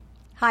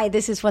Hi,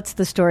 this is What's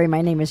the Story?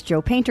 My name is Joe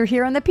Painter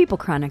here on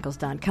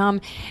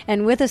thepeoplechronicles.com.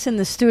 And with us in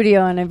the studio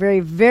on a very,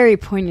 very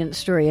poignant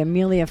story,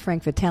 Amelia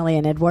Frank Vitale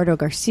and Eduardo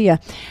Garcia,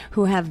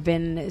 who have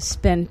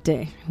spent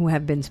a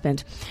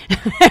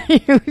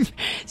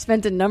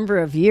number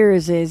of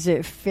years. Is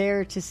it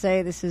fair to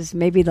say this is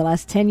maybe the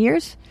last 10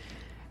 years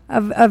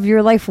of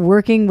your life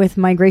working with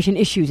migration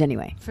issues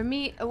anyway? For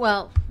me,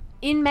 well,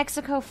 in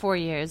Mexico, 4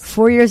 years.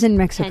 4 years in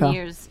Mexico. 10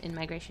 years in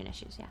migration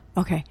issues, yeah.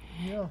 Okay.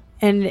 Yeah.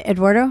 And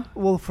Eduardo?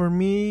 Well, for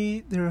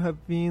me, there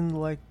have been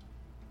like,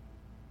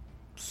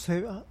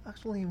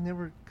 actually, I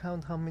never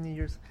count how many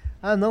years.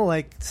 I don't know,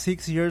 like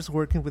 6 years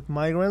working with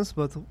migrants,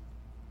 but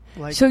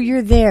like. So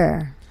you're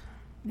there.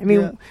 I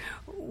mean, Yeah.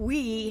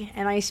 we,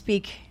 and I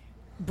speak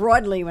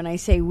broadly when I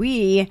say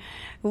we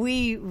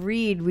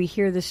read, we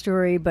hear the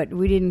story, but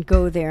we didn't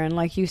go there. And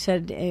like you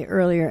said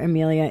earlier,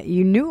 Amelia,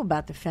 you knew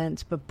about the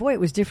fence, but boy, it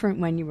was different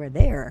when you were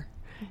there.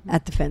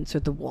 At the fence or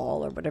the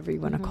wall or whatever you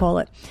want to call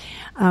it.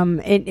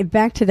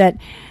 Back to that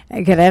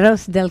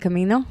Guerreros del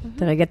Camino.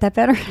 Did I get that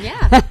better?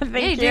 Yeah.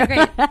 Thank you you. did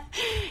great.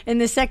 In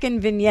the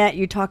second vignette,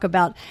 you talk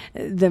about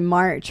the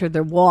march or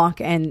the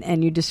walk,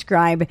 and you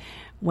describe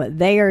what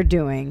they are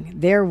doing,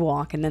 their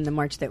walk, and then the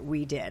march that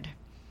we did.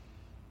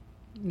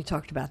 You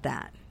talked about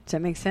that. Does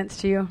that make sense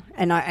to you?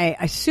 And I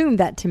assume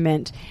that to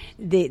meant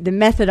the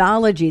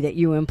methodology that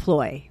you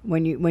employ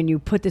when you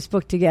put this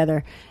book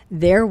together,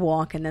 their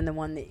walk, and then the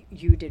one that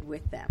you did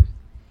with them.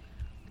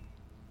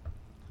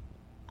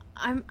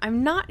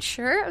 I'm not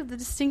sure of the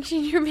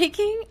distinction you're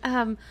making.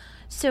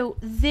 So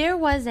there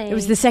was It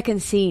was the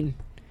second scene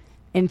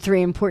in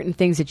Three Important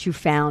Things that you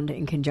found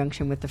in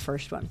conjunction with the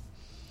first one.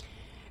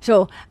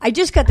 So I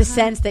just got the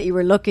sense that you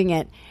were looking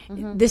at,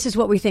 this is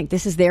what we think,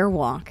 this is their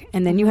walk,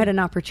 and then you had an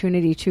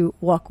opportunity to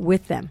walk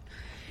with them.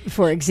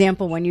 For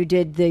example, when you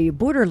did the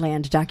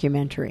Borderland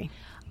documentary.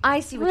 I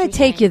see what I'm you're going to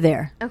take saying. you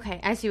there.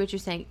 Okay, I see what you're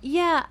saying.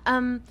 Yeah,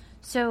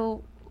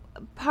 so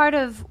part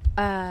of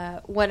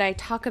what I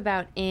talk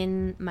about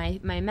in my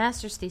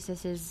master's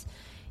thesis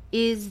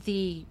is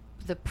the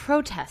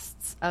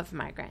protests of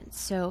migrants.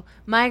 So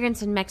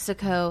migrants in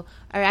Mexico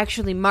are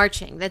actually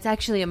marching. That's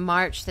actually a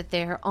march that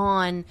they're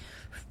on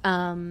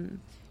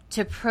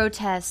to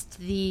protest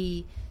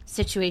the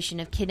situation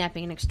of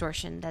kidnapping and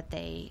extortion that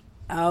they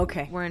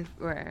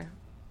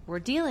were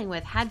dealing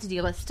with, had to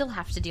deal with, still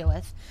have to deal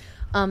with.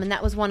 And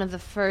that was one of the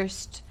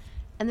first,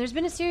 and there's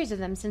been a series of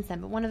them since then,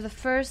 but one of the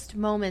first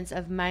moments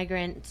of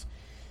migrant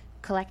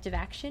collective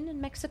action in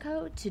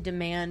Mexico to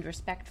demand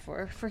respect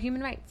for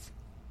human rights.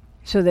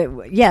 So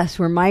that, yes,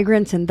 we're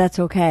migrants, and that's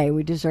okay.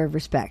 We deserve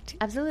respect.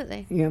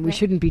 Absolutely. You know, we Right.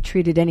 shouldn't be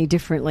treated any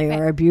differently Right.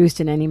 or abused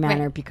in any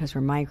manner Right. because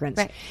we're migrants.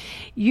 Right.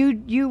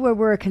 You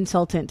were a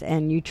consultant,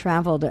 and you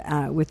traveled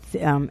with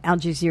Al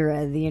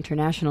Jazeera, the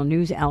international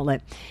news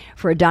outlet,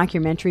 for a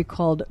documentary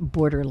called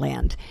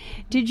Borderland.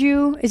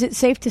 Is it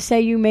safe to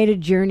say you made a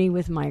journey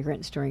with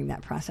migrants during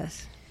that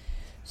process?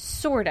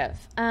 Sort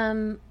of.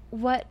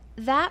 What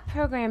that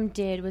program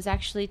did was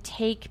actually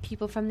take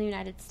people from the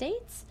United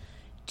States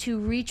to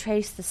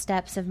retrace the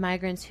steps of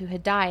migrants who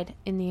had died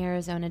in the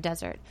Arizona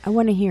desert. I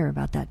want to hear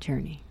about that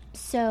journey.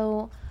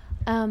 So,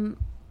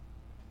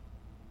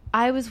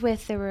 I was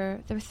with there were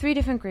 3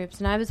 different groups,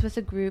 and I was with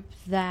a group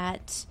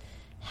that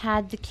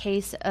had the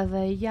case of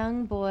a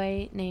young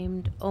boy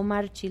named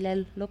Omar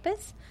Chilel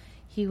Lopez.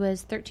 He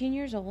was 13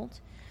 years old,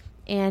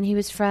 and he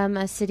was from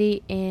a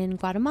city in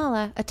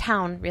Guatemala, a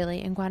town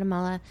really in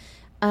Guatemala,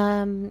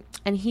 and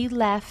he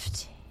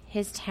left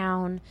his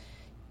town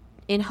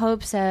in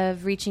hopes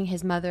of reaching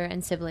his mother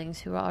and siblings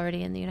who were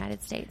already in the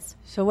United States.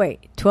 So wait,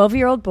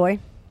 12-year-old boy,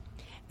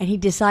 and he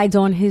decides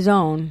on his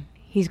own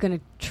he's going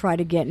to try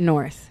to get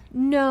north.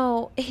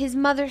 No, his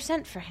mother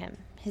sent for him.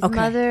 His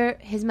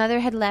mother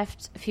had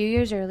left a few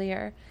years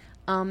earlier,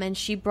 and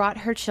she brought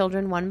her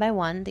children one by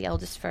one, the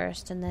eldest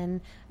first,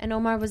 and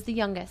Omar was the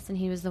youngest, and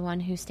he was the one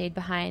who stayed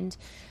behind.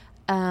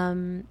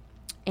 And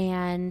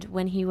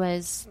when he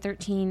was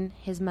 13,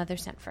 his mother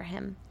sent for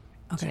him.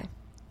 Okay. too.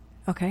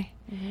 Okay.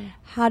 Mm-hmm.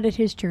 How did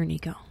his journey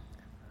go?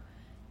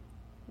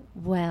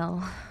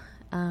 Well,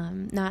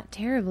 not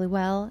terribly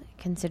well,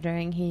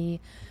 considering he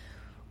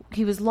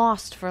was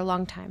lost for a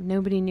long time.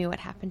 Nobody knew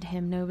what happened to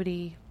him.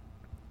 Nobody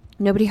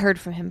heard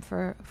from him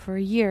for a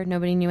year.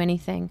 Nobody knew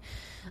anything.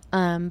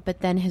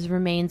 But then his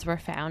remains were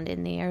found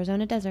in the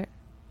Arizona desert.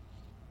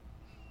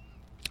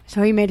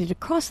 So he made it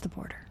across the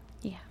border.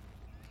 Yeah.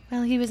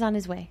 Well, he was on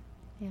his way.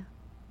 Yeah.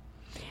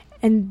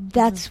 And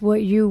that's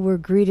what you were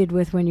greeted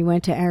with when you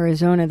went to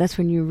Arizona. That's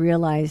when you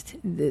realized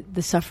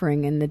the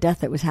suffering and the death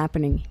that was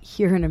happening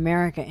here in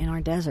America in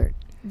our desert.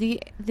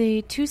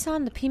 The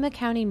Tucson, the Pima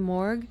County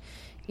morgue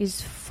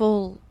is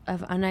full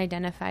of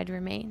unidentified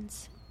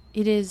remains.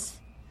 It's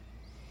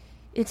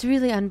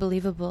really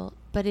unbelievable,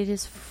 but it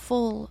is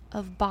full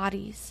of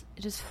bodies.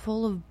 It is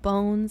full of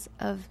bones,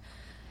 of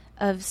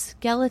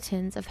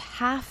skeletons, of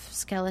half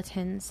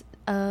skeletons,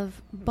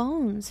 of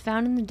bones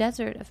found in the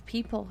desert of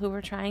people who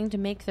were trying to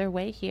make their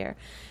way here.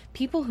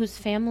 People whose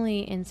family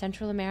in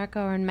Central America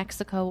or in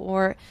Mexico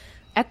or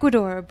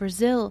Ecuador or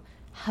Brazil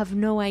have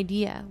no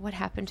idea what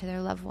happened to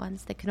their loved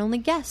ones. They can only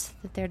guess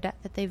that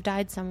that they've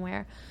died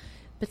somewhere.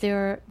 But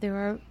there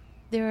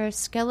are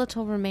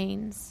skeletal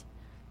remains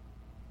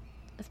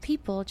of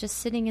people just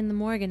sitting in the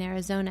morgue in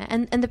Arizona.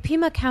 And the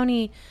Pima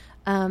County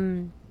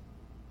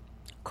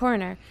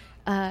coroner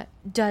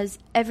does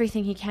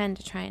everything he can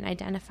to try and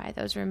identify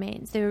those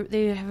remains.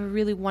 They have a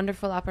really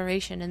wonderful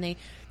operation, and they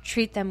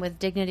treat them with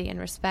dignity and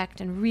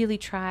respect and really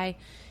try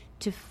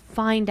to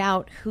find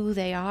out who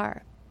they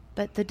are.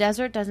 But the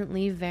desert doesn't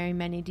leave very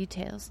many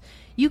details.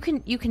 You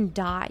can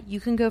die. You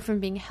can go from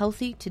being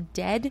healthy to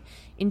dead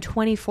in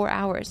 24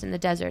 hours in the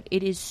desert.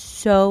 It is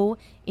so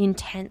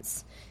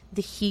intense,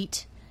 the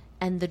heat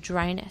and the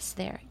dryness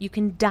there. You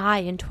can die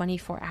in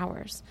 24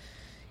 hours.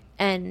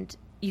 And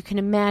you can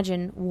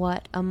imagine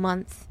what a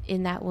month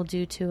in that will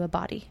do to a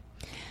body.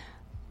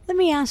 Let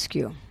me ask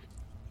you,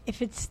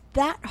 if it's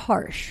that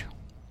harsh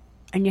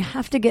and you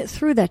have to get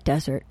through that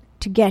desert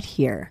to get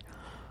here,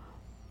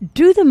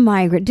 did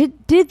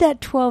that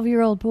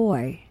 12-year-old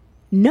boy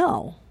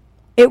know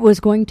it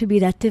was going to be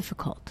that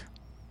difficult?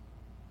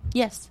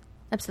 Yes,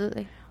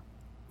 absolutely.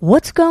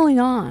 What's going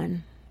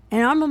on?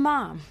 And I'm a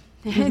mom.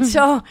 And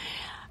so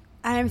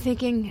I'm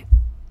thinking,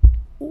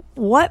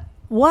 what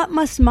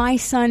must my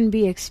son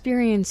be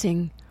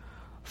experiencing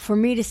for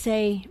me to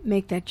say,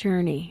 make that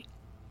journey?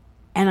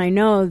 And I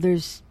know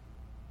there's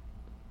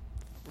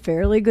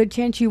fairly good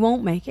chance you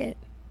won't make it.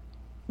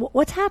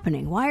 What's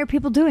happening? Why are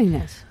people doing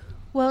this?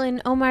 Well,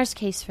 in Omar's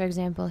case, for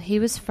example, he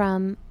was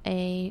from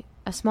a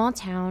small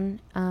town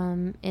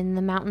in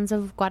the mountains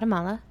of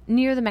Guatemala,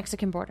 near the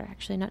Mexican border,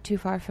 actually, not too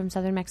far from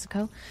southern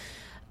Mexico.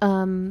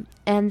 And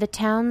the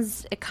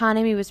town's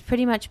economy was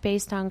pretty much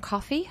based on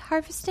coffee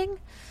harvesting,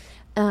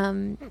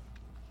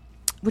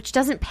 which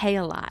doesn't pay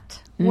a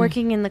lot.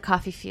 Working in the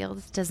coffee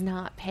fields does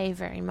not pay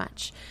very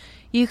much.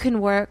 You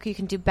can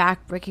do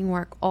back-breaking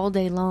work all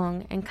day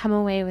long and come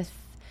away with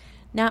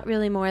not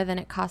really more than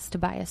it costs to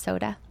buy a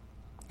soda.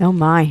 Oh,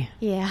 my.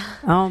 Yeah.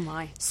 Oh,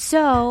 my.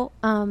 So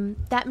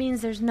that means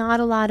there's not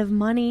a lot of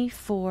money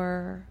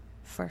for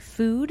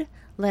food,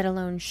 let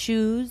alone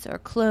shoes or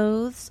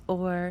clothes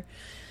or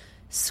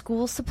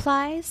school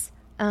supplies.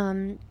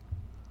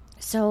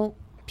 So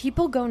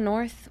people go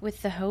north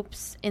with the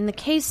hopes, in the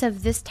case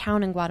of this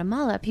town in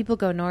Guatemala, people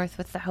go north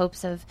with the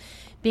hopes of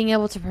being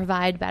able to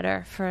provide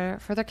better for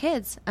their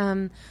kids.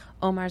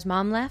 Omar's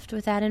mom left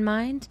with that in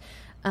mind,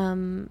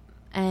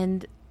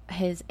 and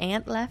his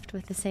aunt left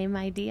with the same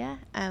idea.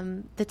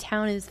 The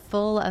town is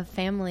full of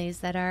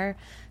families that are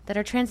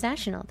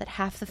transnational, that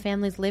half the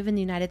families live in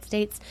the United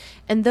States.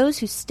 And those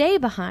who stay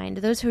behind,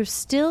 those who are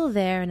still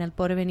there in El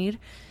Porvenir,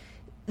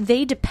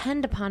 they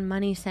depend upon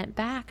money sent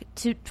back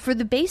for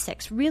the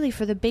basics, really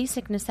for the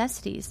basic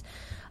necessities.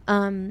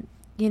 When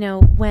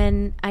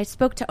I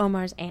spoke to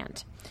Omar's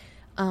aunt,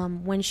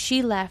 when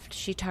she left,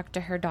 she talked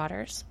to her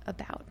daughters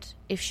about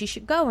if she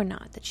should go or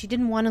not, that she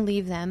didn't want to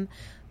leave them,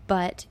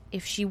 but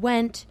if she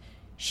went,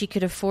 she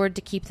could afford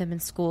to keep them in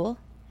school,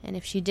 and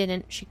if she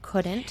didn't, she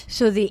couldn't.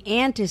 So the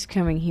aunt is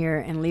coming here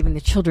and leaving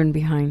the children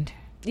behind.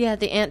 Yeah,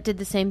 the aunt did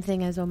the same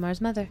thing as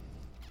Omar's mother.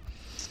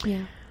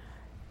 Yeah.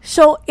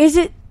 So is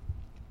it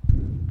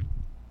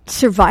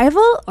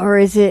survival, or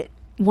is it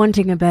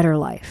wanting a better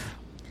life?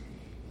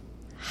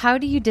 How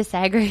do you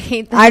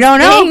disaggregate those I don't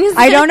know. things?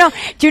 I don't know.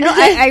 Do you know?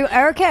 I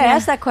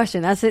asked that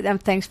question. That's it.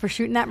 Thanks for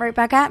shooting that right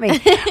back at me.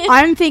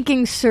 I'm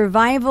thinking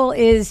survival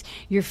is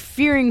you're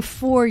fearing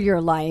for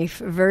your life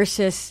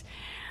versus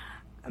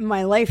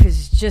my life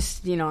is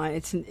just,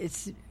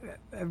 it's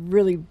a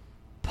really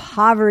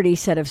poverty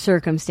set of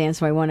circumstance.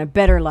 So I want a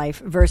better life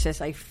versus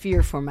I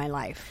fear for my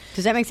life.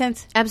 Does that make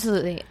sense?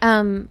 Absolutely.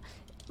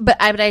 But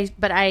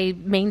I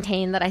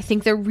maintain that I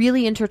think they're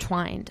really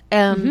intertwined.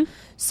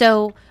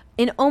 So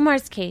in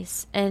Omar's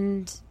case,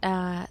 and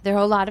there are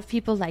a lot of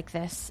people like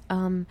this,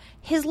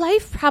 his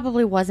life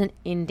probably wasn't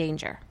in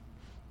danger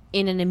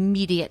in an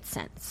immediate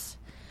sense.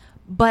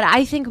 But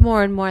I think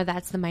more and more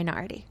that's the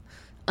minority.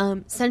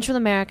 Central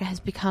America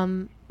has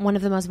become one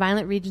of the most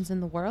violent regions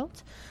in the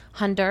world.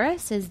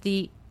 Honduras is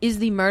the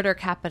murder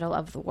capital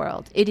of the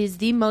world. It is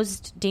the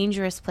most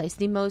dangerous place.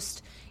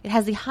 It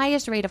has the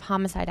highest rate of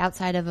homicide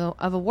outside of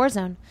a war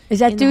zone. Is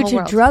that due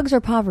to drugs or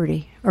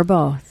poverty or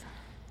both?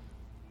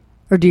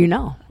 Or do you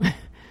know?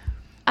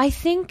 I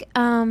think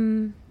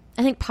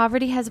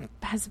poverty has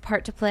a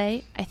part to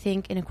play. I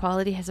think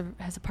inequality has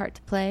a part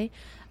to play.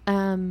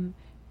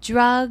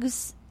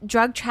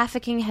 Drug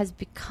trafficking has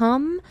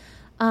become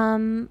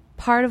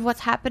part of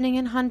what's happening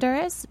in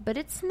Honduras, but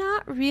it's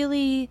not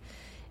really.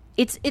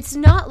 It's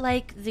not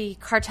like the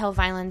cartel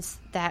violence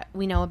that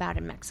we know about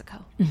in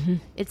Mexico. Mm-hmm.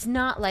 It's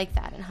not like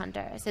that in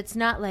Honduras. It's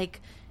not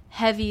like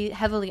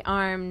heavily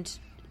armed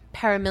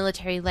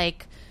paramilitary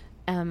like.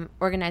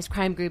 Organized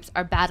crime groups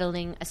are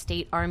battling a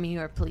state army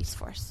or police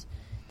force.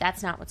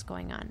 That's not what's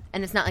going on.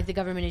 And it's not like the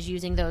government is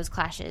using those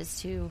clashes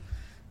to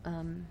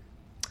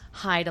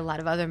hide a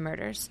lot of other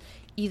murders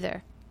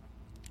either.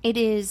 It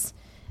is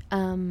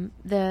I've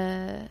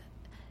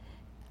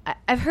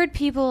heard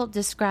people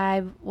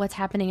describe what's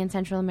happening in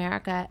Central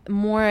America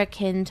more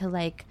akin to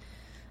like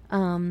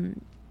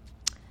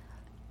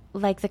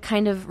like the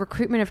kind of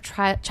recruitment of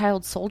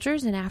child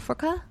soldiers in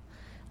Africa,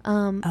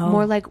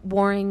 more like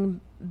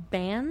warring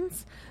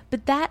bands.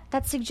 But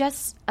that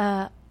suggests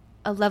a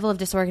level of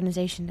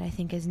disorganization that I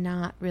think is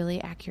not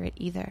really accurate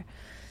either.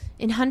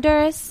 In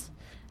Honduras,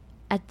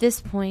 at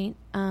this point,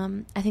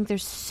 I think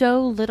there's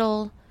so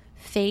little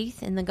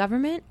faith in the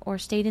government or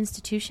state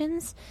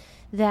institutions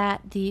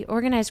that the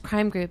organized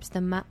crime groups,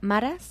 the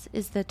maras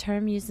is the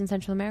term used in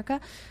Central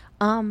America,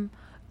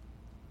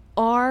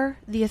 are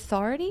the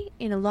authority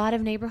in a lot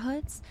of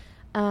neighborhoods.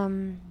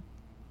 Do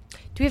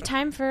we have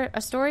time for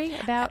a story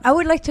about... I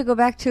would like to go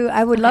back to...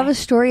 I would love a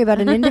story about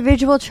an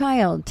individual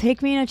child.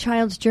 Take me in a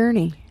child's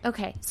journey.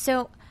 Okay,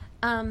 so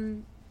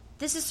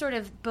this is sort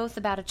of both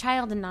about a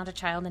child and not a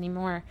child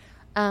anymore.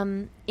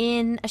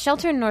 In a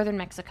shelter in northern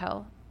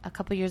Mexico a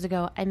couple years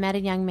ago, I met a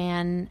young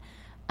man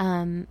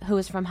who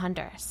was from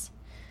Honduras.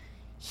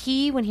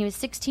 When he was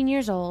 16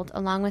 years old,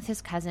 along with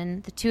his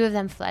cousin, the two of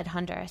them fled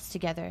Honduras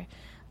together,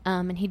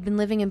 and he'd been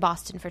living in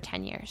Boston for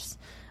 10 years.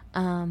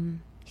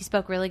 He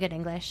spoke really good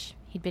English.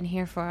 He'd been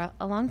here for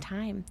a long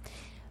time.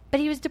 But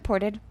he was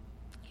deported.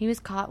 He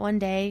was caught one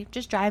day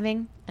just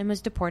driving and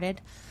was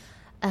deported.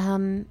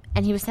 And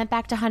he was sent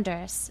back to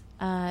Honduras,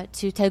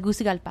 to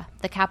Tegucigalpa,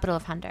 the capital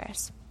of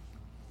Honduras,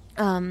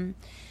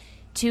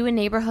 to a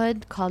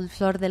neighborhood called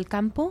Flor del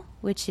Campo,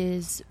 which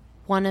is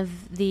one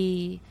of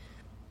the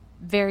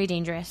very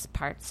dangerous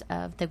parts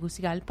of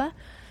Tegucigalpa.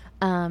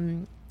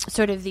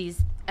 Sort of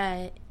these...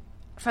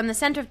 from the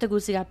center of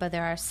Tegucigalpa,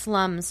 there are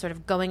slums sort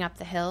of going up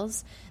the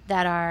hills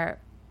that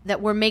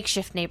were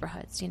makeshift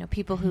neighborhoods. You know,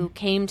 people who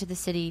came to the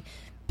city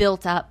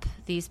built up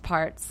these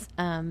parts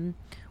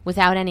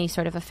without any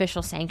sort of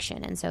official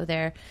sanction, and so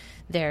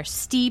they're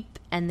steep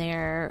and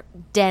they're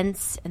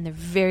dense and they're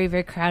very,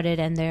 very crowded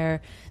and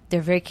they're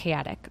very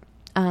chaotic.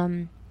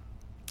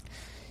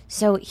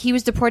 So he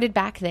was deported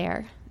back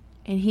there,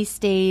 and he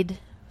stayed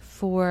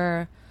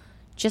for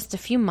just a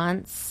few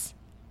months,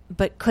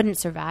 but couldn't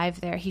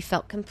survive there. He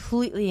felt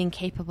completely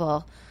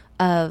incapable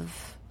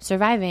of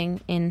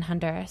surviving in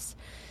Honduras.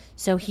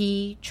 So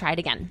he tried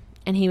again,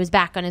 and he was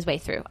back on his way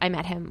through. I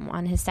met him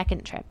on his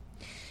second trip.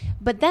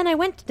 But then I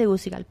went to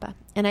Tegucigalpa,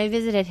 and I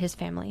visited his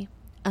family.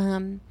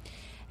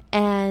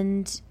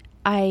 And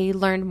I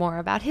learned more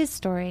about his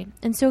story.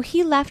 And so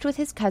he left with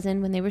his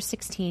cousin when they were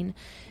 16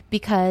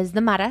 because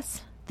the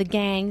maras, the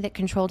gang that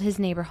controlled his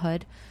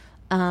neighborhood,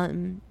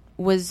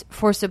 was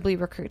forcibly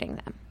recruiting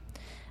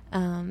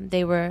them.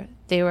 They were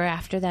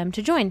after them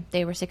to join.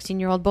 They were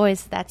 16-year-old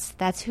boys.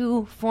 That's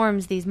who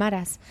forms these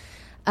maras.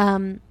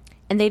 And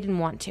they didn't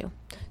want to.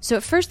 So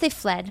at first they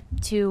fled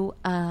to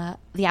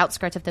the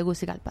outskirts of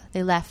Tegucigalpa.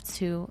 They left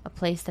to a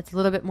place that's a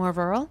little bit more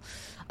rural,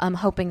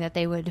 hoping that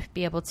they would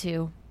be able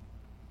to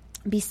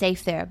be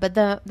safe there. But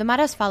the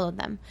maras followed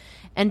them.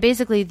 And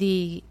basically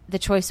the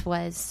choice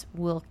was,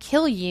 we'll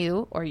kill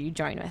you or you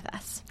join with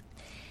us.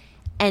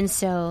 And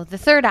so the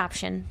third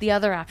option, the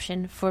other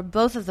option for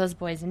both of those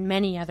boys and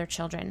many other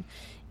children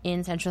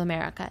in Central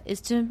America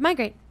is to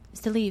migrate, is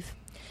to leave.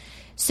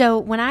 So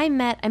when I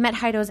met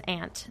Jairo's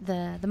aunt,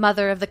 the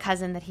mother of the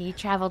cousin that he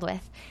traveled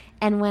with,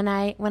 and when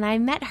I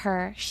met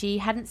her, she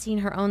hadn't seen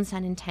her own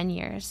son in 10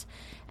 years,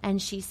 and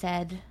she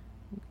said,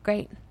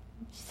 "Great."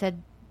 She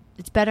said,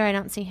 "It's better I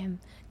don't see him,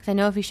 because I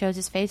know if he shows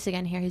his face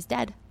again here, he's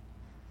dead.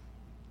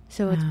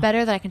 So It's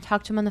better that I can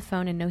talk to him on the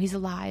phone and know he's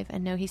alive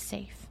and know he's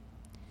safe."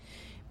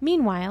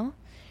 Meanwhile,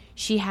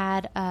 she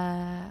had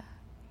a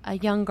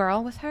young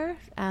girl with her.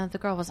 The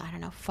girl was,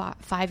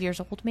 5 years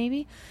old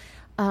maybe.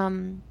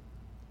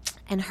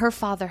 And her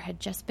father had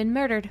just been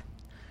murdered.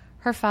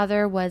 Her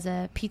father was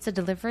a pizza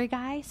delivery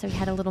guy, so he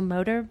had a little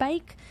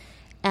motorbike.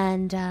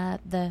 And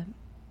the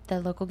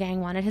local gang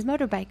wanted his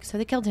motorbike, so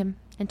they killed him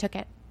and took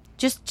it.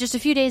 Just a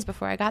few days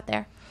before I got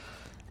there.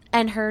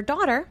 And her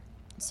daughter,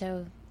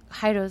 so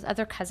Jairo's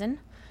other cousin,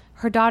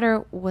 her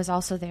daughter was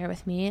also there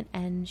with me,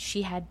 and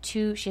she has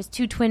two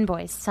twin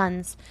boys,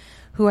 sons,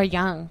 who are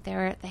young.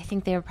 I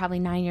think they were probably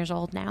 9 years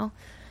old now.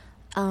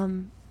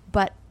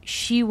 But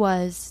she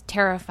was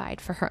terrified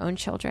for her own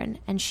children,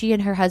 and she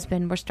and her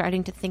husband were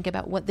starting to think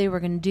about what they were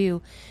going to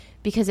do,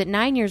 because at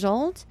 9 years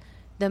old,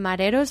 the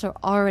mareros are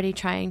already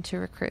trying to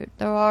recruit.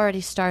 They're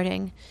already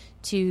starting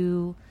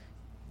to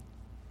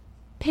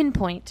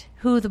pinpoint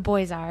who the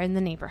boys are in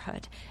the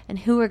neighborhood and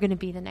who are going to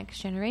be the next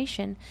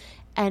generation.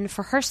 And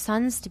for her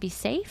sons to be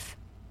safe,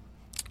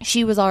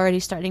 she was already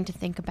starting to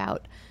think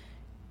about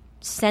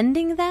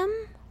sending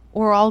them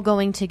or all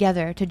going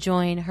together to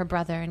join her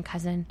brother and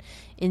cousin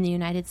in the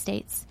United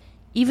States.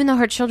 Even though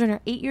her children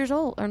are 8 years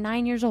old or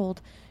 9 years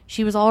old,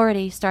 she was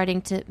already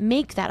starting to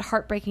make that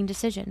heartbreaking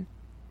decision.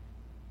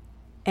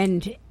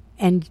 And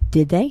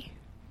did they?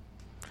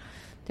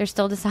 They're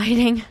still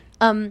deciding.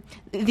 The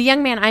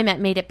young man I met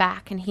made it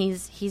back, and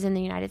he's in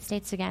the United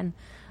States again.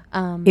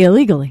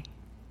 Illegally.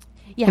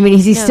 Yeah. I mean,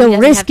 is he still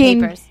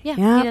risking? Yeah,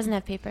 he doesn't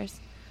have papers.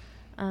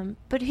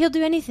 But he'll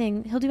do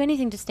anything. He'll do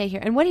anything to stay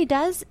here. And what he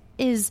does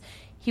is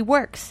he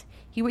works.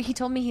 He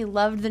told me he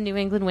loved the New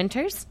England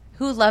winters.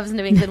 Who loves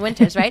New England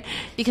winters, right?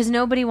 Because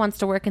nobody wants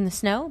to work in the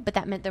snow, but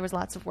that meant there was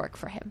lots of work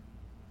for him.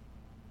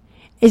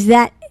 Is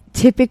that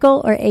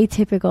typical or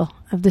atypical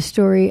of the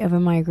story of a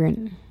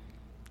migrant?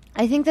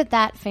 I think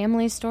that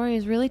family story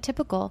is really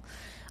typical.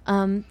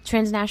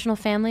 Transnational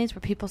families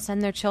where people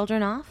send their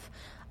children off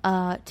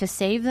to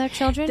save their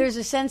children. There's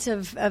a sense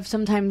of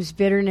sometimes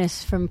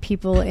bitterness from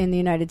people in the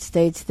United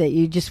States that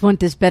you just want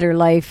this better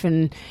life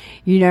and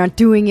you're not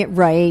doing it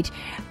right,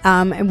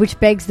 and which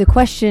begs the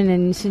question,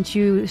 and since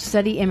you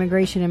study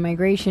immigration and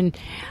migration,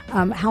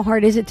 how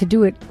hard is it to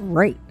do it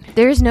right?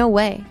 There is no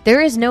way.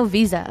 There is no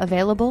visa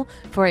available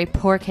for a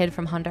poor kid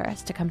from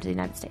Honduras to come to the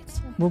United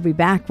States. We'll be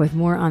back with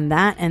more on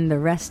that and the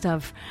rest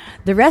of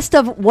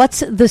What's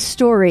the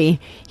Story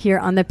here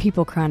on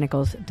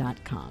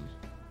thepeoplechronicles.com.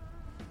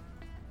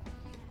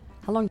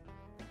 How long?